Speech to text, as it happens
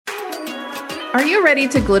Are you ready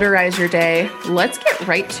to glitterize your day? Let's get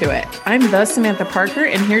right to it. I'm the Samantha Parker,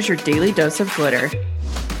 and here's your daily dose of glitter.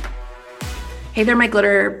 Hey there, my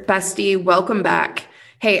glitter bestie. Welcome back.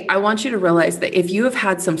 Hey, I want you to realize that if you have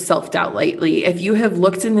had some self-doubt lately, if you have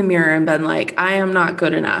looked in the mirror and been like, I am not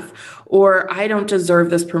good enough, or I don't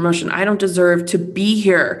deserve this promotion, I don't deserve to be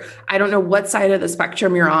here, I don't know what side of the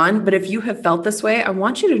spectrum you're on, but if you have felt this way, I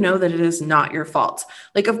want you to know that it is not your fault.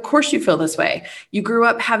 Like, of course you feel this way. You grew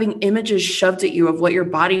up having images shoved at you of what your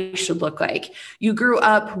body should look like. You grew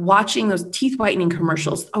up watching those teeth whitening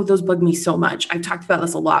commercials. Oh, those bug me so much. I've talked about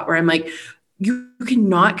this a lot where I'm like, you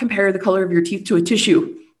cannot compare the color of your teeth to a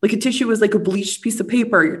tissue. Like a tissue is like a bleached piece of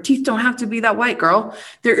paper. Your teeth don't have to be that white, girl.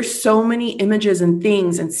 There are so many images and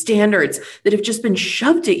things and standards that have just been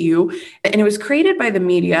shoved at you. And it was created by the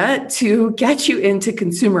media to get you into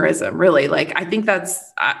consumerism, really. Like, I think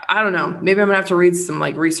that's, I don't know, maybe I'm gonna have to read some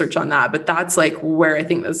like research on that, but that's like where I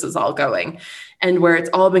think this is all going and where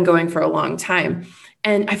it's all been going for a long time.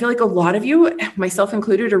 And I feel like a lot of you, myself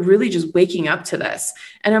included, are really just waking up to this.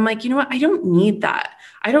 And I'm like, you know what? I don't need that.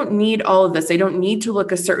 I don't need all of this. I don't need to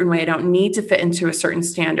look a certain way. I don't need to fit into a certain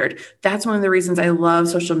standard. That's one of the reasons I love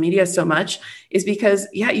social media so much is because,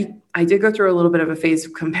 I did go through a little bit of a phase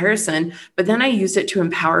of comparison, but then I used it to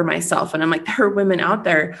empower myself. And I'm like, there are women out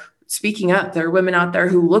there speaking up. There are women out there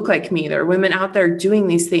who look like me. There are women out there doing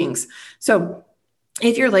these things. So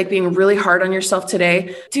if you're like being really hard on yourself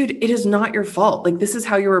today, dude, it is not your fault. Like, this is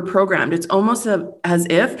how you were programmed. It's almost as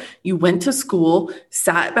if you went to school,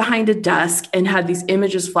 sat behind a desk, and had these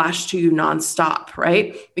images flashed to you nonstop,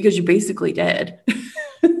 right? Because you basically did.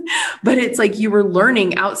 But it's like you were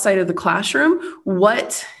learning outside of the classroom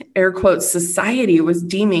what, air quotes, society was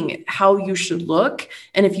deeming how you should look.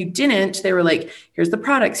 And if you didn't, they were like, here's the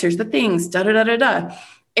products, here's the things, da da da da da.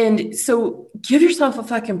 And so give yourself a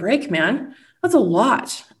fucking break, man. That's a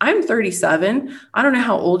lot. I'm 37. I don't know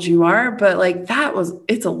how old you are, but like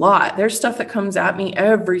it's a lot. There's stuff that comes at me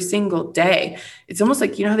every single day. It's almost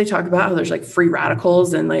like, you know how they talk about how there's like free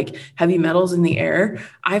radicals and like heavy metals in the air.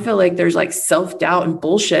 I feel like there's like self-doubt and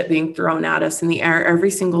bullshit being thrown at us in the air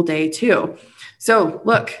every single day too. So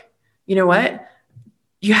look, you know what?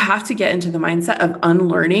 You have to get into the mindset of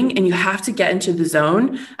unlearning, and you have to get into the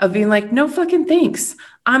zone of being like, no fucking thanks.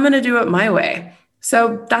 I'm going to do it my way.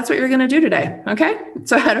 So that's what you're going to do today. Okay.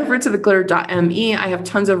 So head over to theglitter.me. I have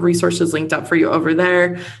tons of resources linked up for you over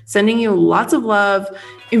there, sending you lots of love.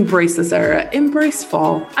 Embrace this era, embrace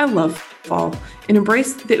fall. I love fall, and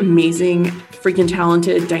embrace the amazing, freaking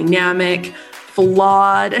talented, dynamic,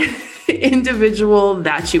 flawed individual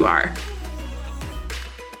that you are.